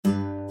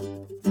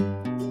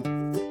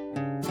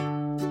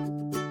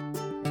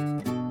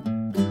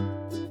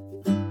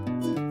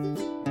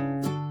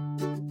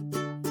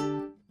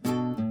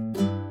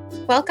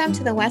Welcome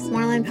to the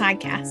Westmoreland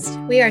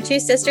Podcast. We are two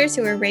sisters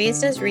who were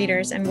raised as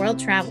readers and world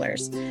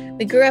travelers.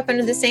 We grew up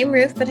under the same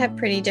roof but have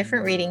pretty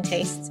different reading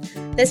tastes.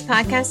 This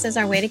podcast is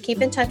our way to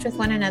keep in touch with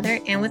one another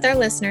and with our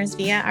listeners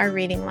via our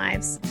reading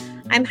lives.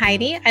 I'm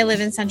Heidi. I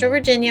live in Central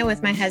Virginia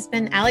with my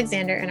husband,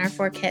 Alexander, and our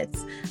 4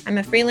 kids. I'm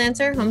a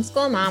freelancer,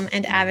 homeschool mom,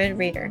 and avid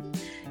reader.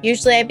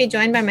 Usually I'd be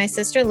joined by my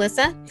sister,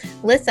 Lissa.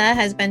 Lissa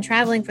has been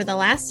traveling for the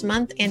last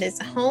month and is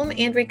home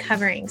and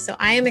recovering, so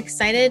I am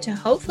excited to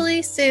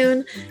hopefully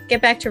soon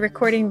get back to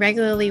recording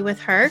regularly with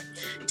her.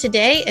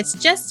 Today, it's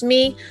just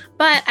me,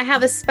 but I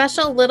have a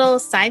special little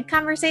side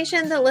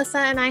conversation that Lissa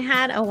and I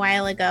had a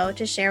while ago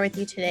to share with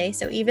you today,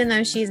 so even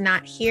though she's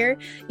not here,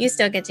 you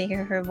still get to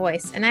hear her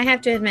voice. And I have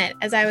to admit,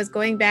 as I was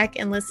going back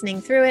and listening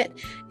through it,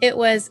 it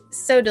was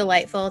so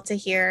delightful to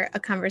hear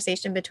a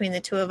conversation between the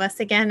two of us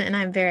again, and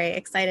I'm very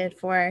excited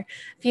for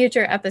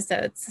future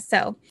episodes.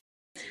 So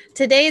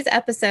today's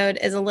episode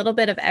is a little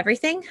bit of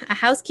everything, a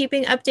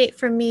housekeeping update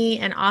from me,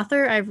 an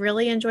author I've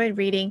really enjoyed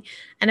reading,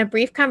 and a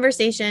brief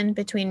conversation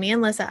between me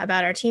and Lissa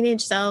about our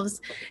teenage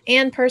selves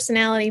and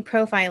personality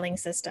profiling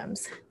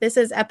systems. This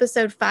is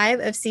episode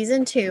 5 of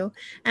season 2,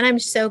 and I'm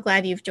so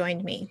glad you've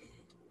joined me.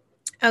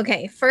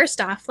 Okay,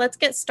 first off, let's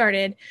get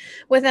started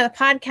with a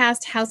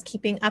podcast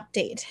housekeeping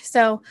update.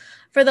 So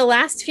for the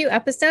last few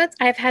episodes,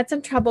 I've had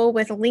some trouble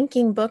with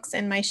linking books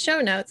in my show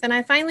notes, and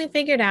I finally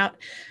figured out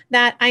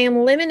that I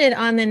am limited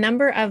on the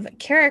number of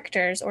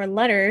characters or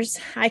letters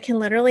I can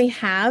literally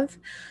have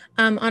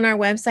on our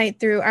website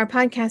through our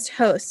podcast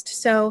host.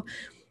 So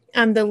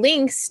the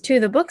links to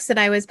the books that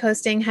I was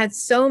posting had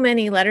so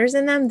many letters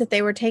in them that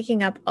they were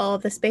taking up all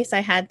the space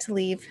I had to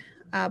leave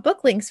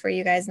book links for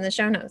you guys in the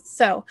show notes.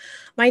 So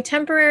my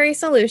temporary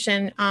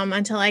solution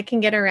until I can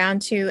get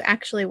around to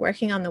actually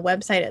working on the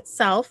website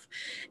itself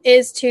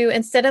is to,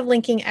 instead of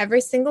linking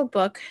every single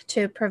book,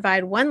 to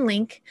provide one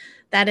link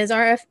that is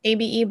our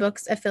ABE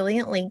Books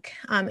affiliate link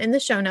in the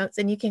show notes,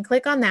 and you can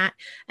click on that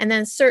and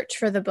then search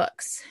for the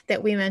books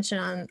that we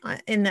mention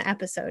in the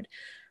episode.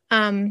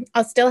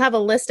 I'll still have a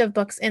list of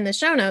books in the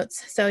show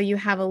notes, so you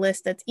have a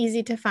list that's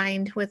easy to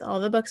find with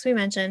all the books we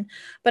mention,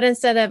 but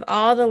instead of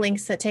all the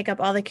links that take up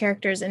all the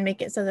characters and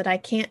make it so that I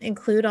can't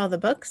include all the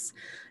books,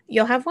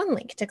 you'll have one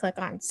link to click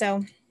on.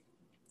 So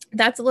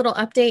that's a little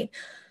update.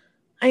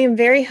 I am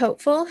very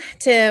hopeful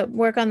to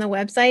work on the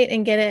website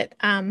and get it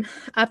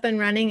up and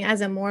running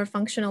as a more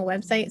functional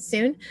website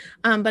soon.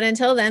 But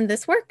until then,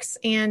 this works.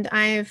 And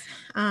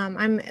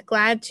I'm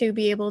glad to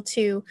be able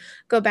to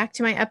go back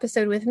to my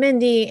episode with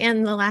Mindy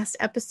and the last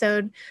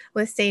episode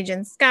with Sage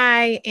and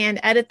Sky and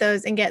edit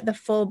those and get the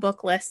full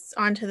book lists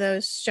onto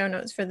those show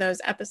notes for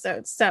those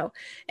episodes. So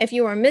if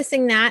you are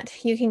missing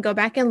that, you can go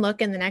back and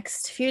look in the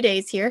next few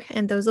days here,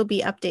 and those will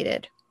be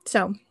updated.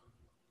 So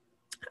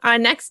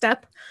next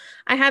up,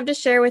 I have to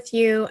share with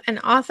you an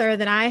author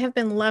that I have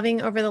been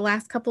loving over the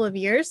last couple of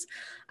years.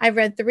 I've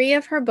read 3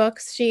 of her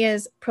books. She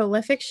is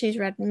prolific. She's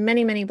read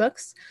many, many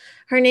books.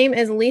 Her name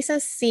is Lisa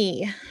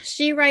See.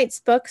 She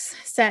writes books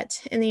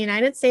set in the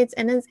United States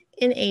and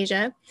in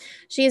Asia.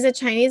 She is a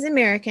Chinese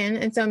American,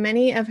 and so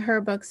many of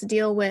her books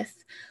deal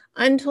with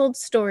untold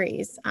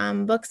stories,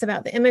 books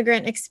about the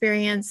immigrant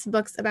experience,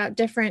 books about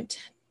different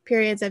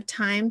periods of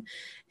time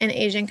in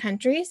Asian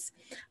countries.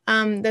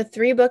 The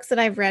 3 books that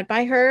I've read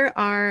by her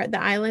are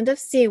The Island of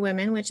Sea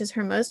Women, which is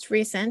her most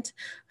recent,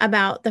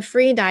 about the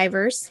free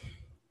divers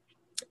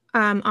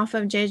off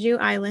of Jeju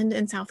Island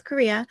in South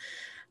Korea.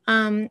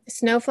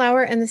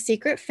 Snowflower and the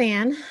Secret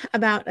Fan,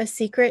 about a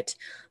secret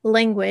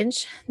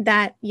language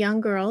that young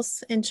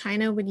girls in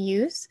China would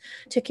use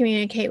to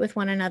communicate with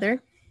one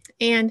another.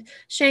 And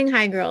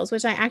Shanghai Girls,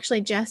 which I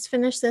actually just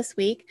finished this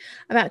week,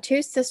 about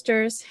 2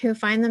 sisters who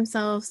find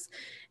themselves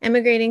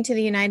immigrating to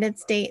the United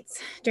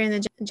States during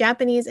the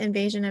Japanese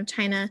invasion of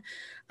China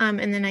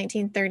in the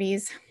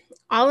 1930s.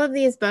 All of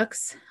these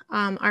books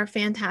are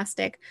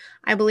fantastic.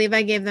 I believe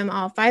I gave them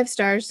all 5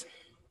 stars.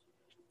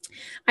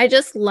 I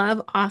just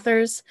love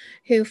authors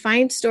who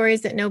find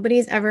stories that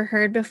nobody's ever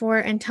heard before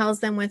and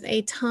tells them with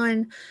a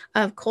ton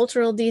of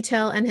cultural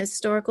detail and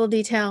historical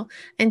detail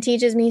and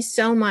teaches me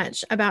so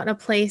much about a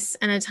place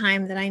and a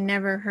time that I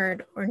never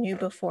heard or knew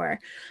before.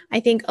 I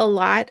think a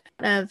lot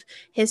of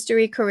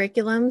history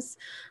curriculums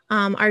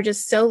are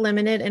just so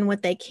limited in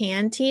what they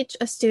can teach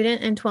a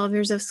student in 12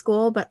 years of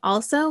school, but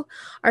also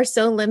are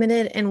so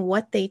limited in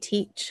what they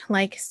teach.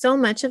 Like, so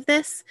much of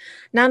this,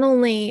 not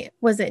only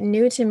was it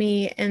new to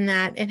me in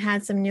that it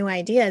had some new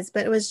ideas,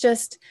 but it was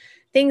just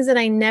things that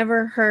I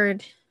never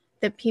heard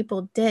that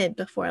people did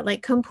before,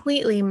 like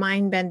completely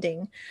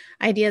mind-bending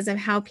ideas of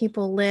how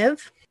people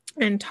live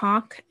and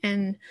talk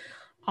and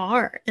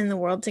are in the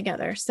world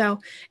together. So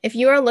if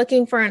you are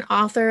looking for an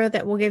author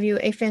that will give you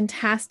a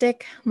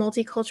fantastic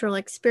multicultural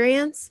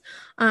experience,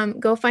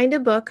 go find a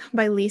book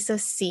by Lisa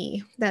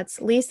See.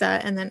 That's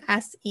Lisa and then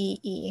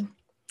S-E-E.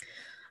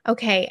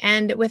 Okay,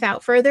 and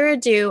without further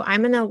ado,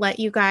 I'm going to let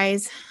you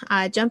guys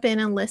jump in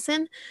and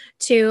listen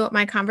to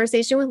my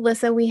conversation with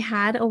Lissa we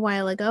had a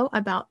while ago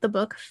about the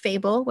book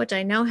Fable, which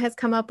I know has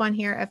come up on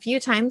here a few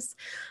times,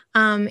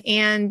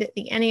 and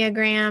the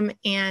Enneagram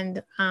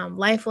and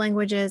life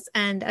languages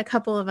and a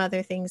couple of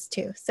other things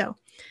too. So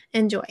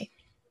enjoy.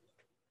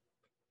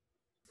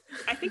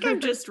 I think I'm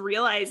just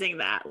realizing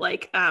that,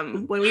 like,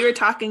 when we were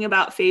talking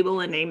about Fable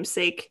and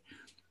Namesake,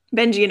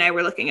 Benji and I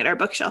were looking at our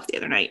bookshelf the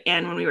other night,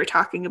 and when we were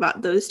talking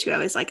about those two, I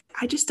was like,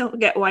 I just don't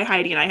get why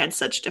Heidi and I had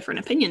such different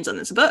opinions on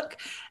this book.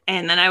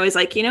 And then I was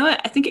like, you know what?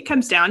 I think it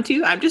comes down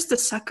to, I'm just a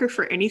sucker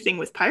for anything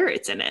with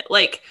pirates in it.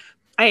 Like,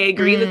 I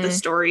agree that the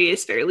story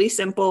is fairly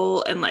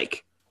simple, and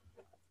like,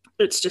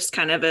 it's just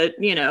kind of a,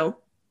 you know,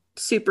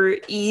 super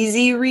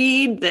easy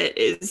read that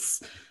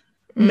is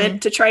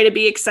meant to try to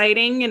be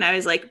exciting. And I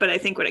was like, but I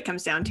think what it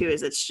comes down to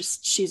is it's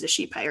just, she's a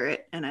she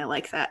pirate, and I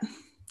like that.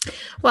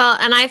 Well,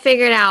 and I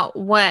figured out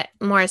what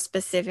more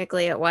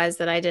specifically it was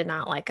that I did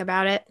not like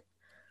about it.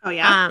 Oh,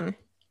 yeah?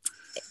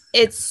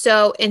 It's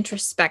so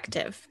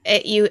introspective.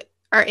 You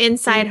are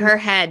inside her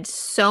head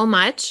so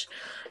much,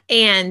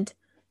 and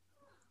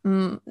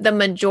the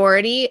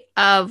majority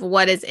of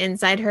what is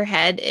inside her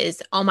head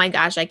is, oh my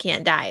gosh, I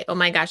can't die. Oh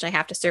my gosh, I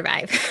have to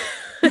survive.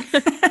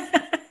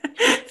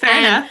 Fair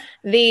enough.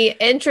 The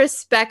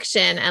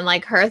introspection and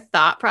like her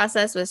thought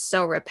process was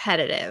so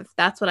repetitive.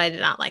 That's what I did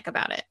not like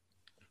about it.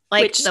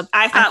 Like, which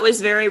I thought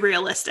was very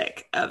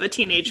realistic of a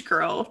teenage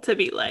girl to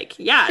be like,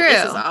 yeah,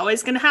 this is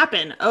always going to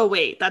happen. Oh,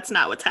 wait, that's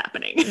not what's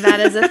happening. That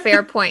is a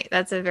fair point.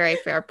 That's a very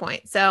fair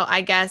point. So I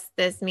guess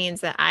this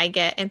means that I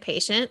get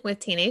impatient with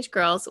teenage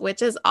girls,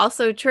 which is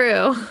also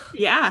true.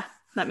 Yeah,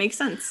 that makes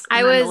sense.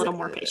 I was a little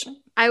more patient.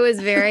 I was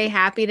very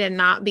happy to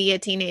not be a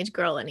teenage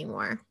girl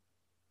anymore.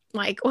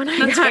 Like when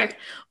I got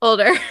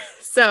older.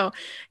 So,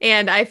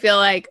 and I feel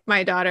like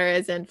my daughter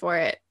is in for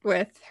it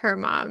with her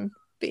mom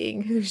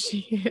being who she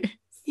is.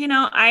 You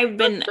know, I've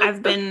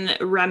been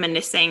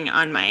reminiscing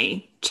on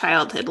my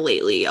childhood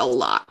lately a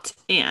lot,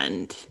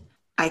 and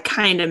I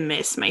kind of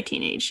miss my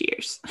teenage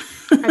years.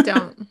 I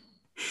don't.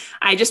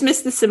 I just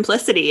miss the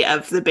simplicity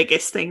of the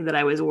biggest thing that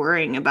I was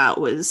worrying about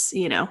was,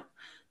 you know,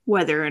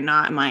 whether or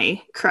not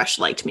my crush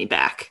liked me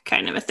back,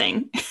 kind of a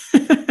thing.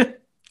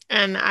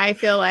 And I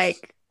feel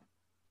like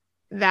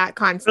that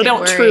constant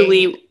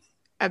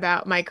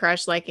about my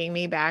crush liking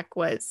me back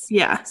was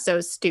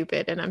so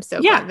stupid, and I'm so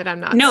glad that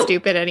I'm not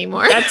stupid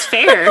anymore. That's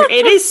fair.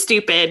 It is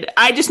stupid.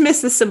 I just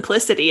miss the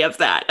simplicity of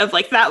that, of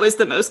like, that was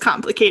the most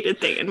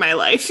complicated thing in my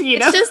life, you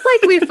know? It's just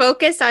like we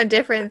focus on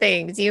different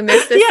things. You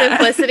miss the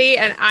simplicity,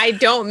 and I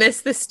don't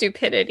miss the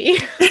stupidity.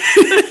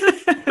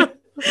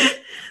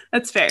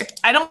 That's fair.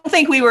 I don't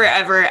think we were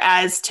ever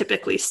as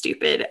typically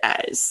stupid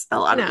as a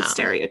lot of the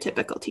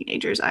stereotypical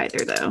teenagers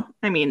either, though.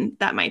 I mean,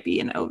 that might be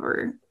an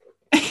over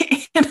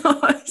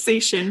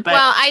analyzation, but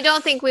well, I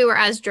don't think we were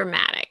as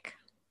dramatic.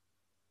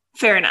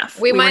 Fair enough.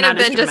 We might have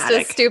been just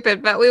as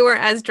stupid, but we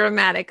weren't as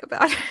dramatic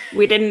about it.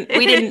 We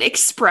didn't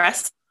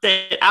express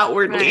it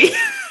outwardly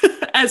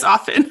as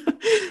often.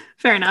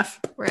 Fair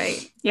enough.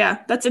 Right. Yeah,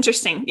 that's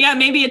interesting. Yeah,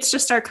 maybe it's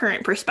just our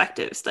current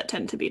perspectives that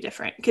tend to be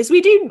different, because we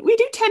do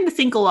tend to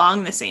think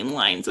along the same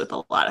lines with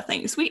a lot of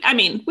things. We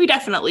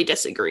definitely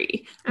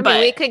disagree. I mean,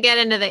 we could get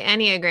into the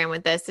Enneagram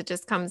with this. It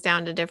just comes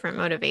down to different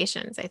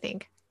motivations, I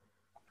think.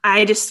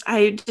 I just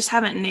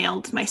haven't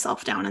nailed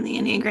myself down in the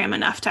Enneagram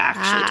enough to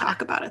actually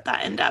talk about it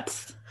that in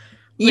depth.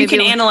 You can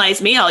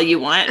analyze me all you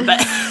want, but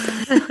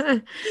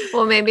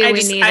well, maybe I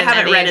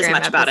haven't read as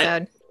much about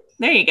it.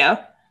 There you go.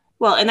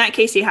 Well, in that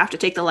case, you have to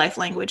take the life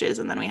languages,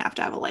 and then we have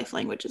to have a life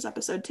languages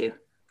episode too.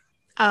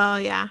 Oh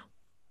yeah,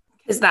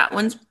 because that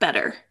one's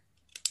better.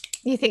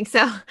 You think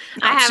so? No,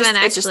 I haven't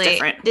actually. It's just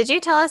different. Did you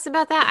tell us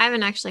about that? I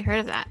haven't actually heard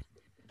of that.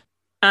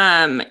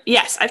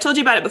 Yes, I've told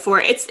you about it before.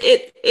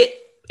 It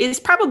is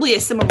probably a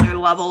similar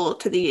level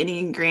to the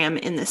Enneagram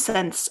in the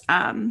sense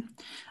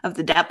of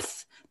the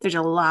depth. There's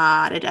a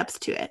lot of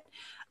depth to it.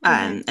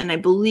 And I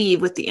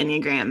believe with the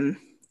Enneagram,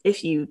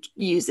 if you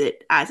use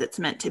it as it's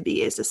meant to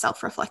be as a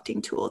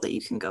self-reflecting tool, that you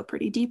can go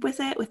pretty deep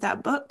with it with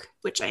that book,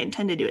 which I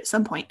intend to do at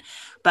some point.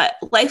 But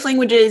life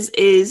languages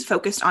is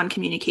focused on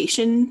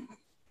communication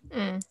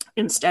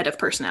instead of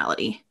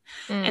personality.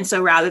 And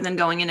so rather than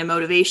going into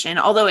motivation,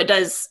 although it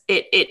does,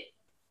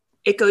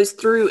 it goes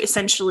through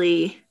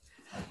essentially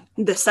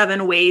the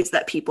 7 ways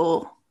that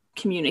people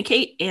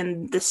communicate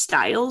and the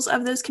styles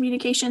of those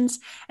communications.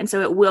 And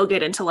so it will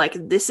get into like,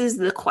 this is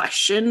the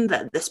question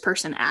that this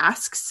person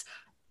asks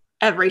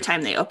every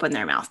time they open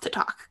their mouth to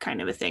talk,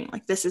 kind of a thing.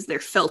 Like, this is their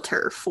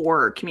filter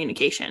for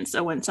communication.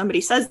 So when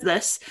somebody says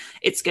this,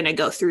 it's going to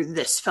go through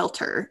this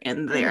filter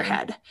in their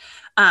head.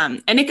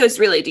 And it goes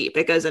really deep.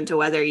 It goes into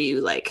whether you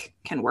like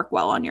can work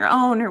well on your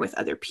own or with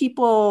other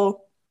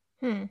people.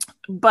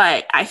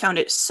 But I found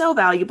it so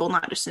valuable,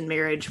 not just in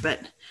marriage, but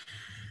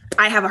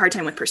I have a hard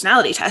time with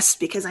personality tests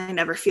because I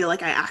never feel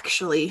like I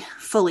actually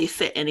fully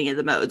fit any of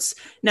the modes.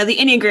 Now, the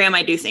Enneagram,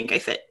 I do think I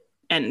fit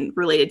and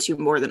related to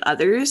more than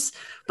others.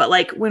 But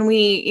like when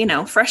we,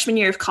 freshman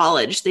year of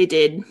college, they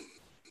did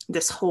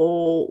this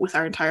whole, with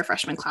our entire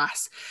freshman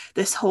class,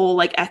 this whole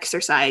like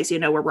exercise,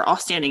 where we're all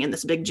standing in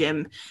this big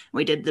gym.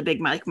 We did the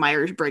big like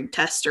Myers-Briggs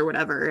test or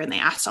whatever, and they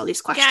asked all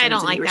these questions. Yeah, I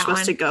don't like you were that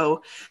supposed one. to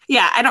go.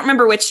 Yeah, I don't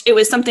remember which. It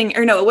was something,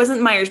 or no, it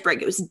wasn't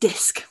Myers-Briggs. It was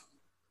DISC.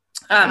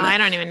 I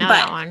don't even know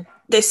that one.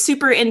 This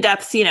super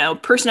in-depth,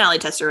 personality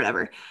test or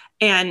whatever.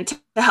 And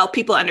to help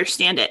people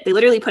understand it, they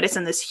literally put us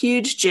in this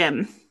huge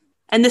gym.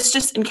 And this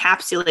just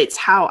encapsulates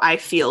how I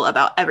feel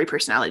about every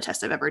personality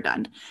test I've ever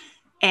done.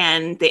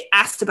 And they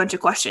asked a bunch of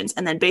questions.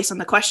 And then based on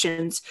the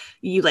questions,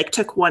 you like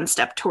took one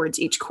step towards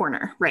each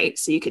corner, right?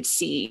 So you could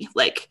see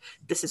like,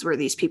 this is where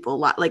these people,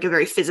 like a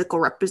very physical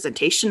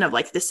representation of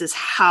like, this is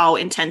how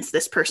intense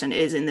this person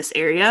is in this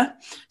area.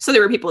 So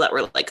there were people that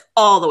were like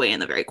all the way in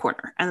the very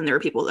corner. And then there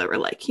were people that were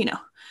like,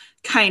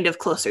 kind of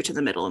closer to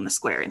the middle in the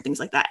square and things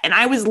like that. And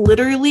I was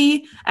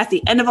literally at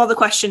the end of all the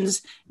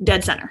questions,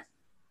 dead center.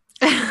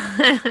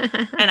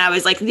 And I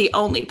was like the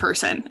only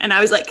person. And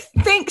I was like,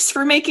 thanks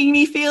for making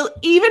me feel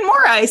even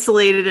more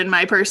isolated in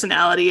my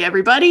personality,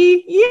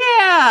 everybody.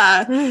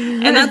 Yeah.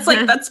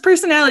 And that's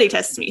personality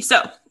tests me.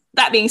 So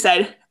that being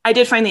said, I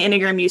did find the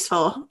Enneagram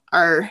useful.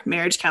 Our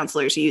marriage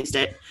counselors used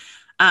it.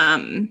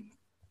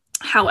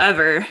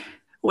 However,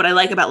 what I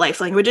like about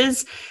life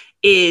languages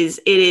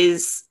is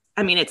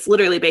it's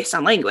literally based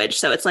on language.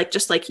 So it's like,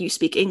 just like you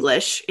speak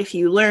English, if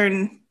you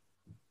learn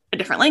a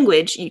different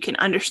language, you can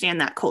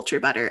understand that culture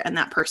better and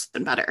that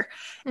person better.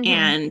 Mm-hmm.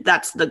 And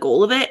that's the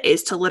goal of it,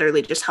 is to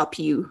literally just help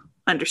you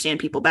understand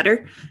people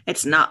better.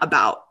 It's not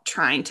about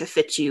trying to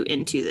fit you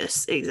into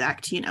this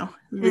exact,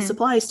 this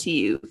applies to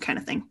you kind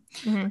of thing.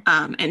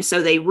 Mm-hmm. And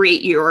so they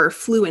rate your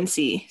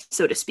fluency,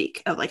 so to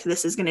speak, of like,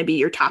 this is going to be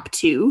your top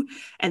 2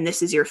 and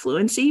this is your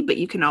fluency, but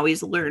you can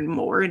always learn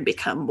more and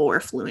become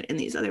more fluent in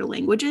these other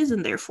languages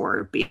and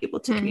therefore be able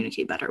to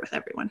communicate better with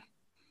everyone.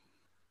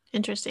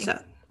 Interesting. So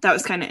that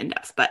was kind of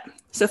in-depth. But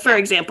so for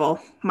example,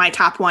 my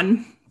top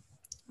one,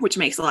 which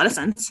makes a lot of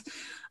sense.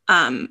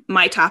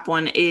 My top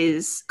one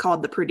is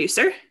called the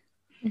producer.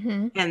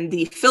 Mm-hmm. And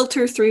the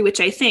filter 3,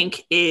 which I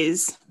think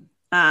is,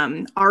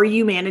 are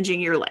you managing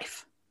your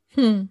life?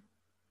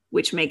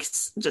 Which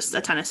makes just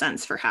a ton of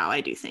sense for how I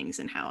do things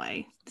and how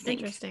I think.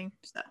 Interesting.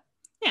 So,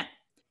 yeah.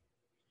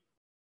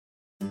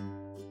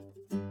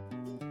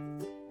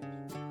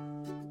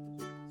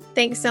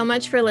 Thanks so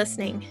much for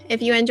listening.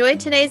 If you enjoyed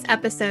today's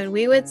episode,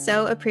 we would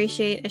so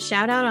appreciate a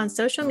shout out on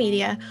social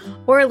media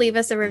or leave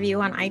us a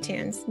review on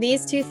iTunes.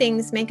 These 2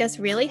 things make us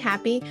really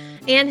happy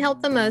and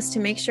help the most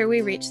to make sure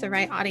we reach the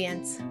right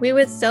audience. We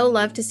would so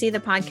love to see the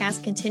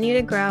podcast continue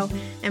to grow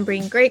and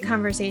bring great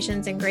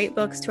conversations and great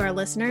books to our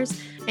listeners,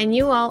 and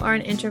you all are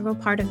an integral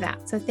part of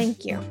that, so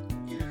thank you.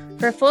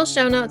 For full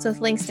show notes with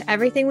links to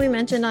everything we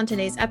mentioned on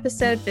today's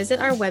episode,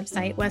 visit our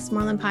website,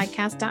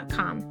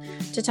 westmorelandpodcast.com.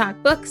 To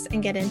talk books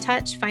and get in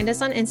touch, find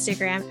us on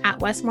Instagram at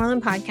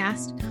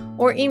westmorelandpodcast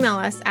or email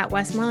us at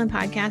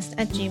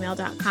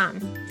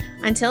westmorelandpodcast@gmail.com.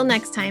 Until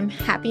next time,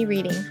 happy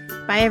reading.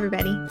 Bye,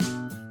 everybody.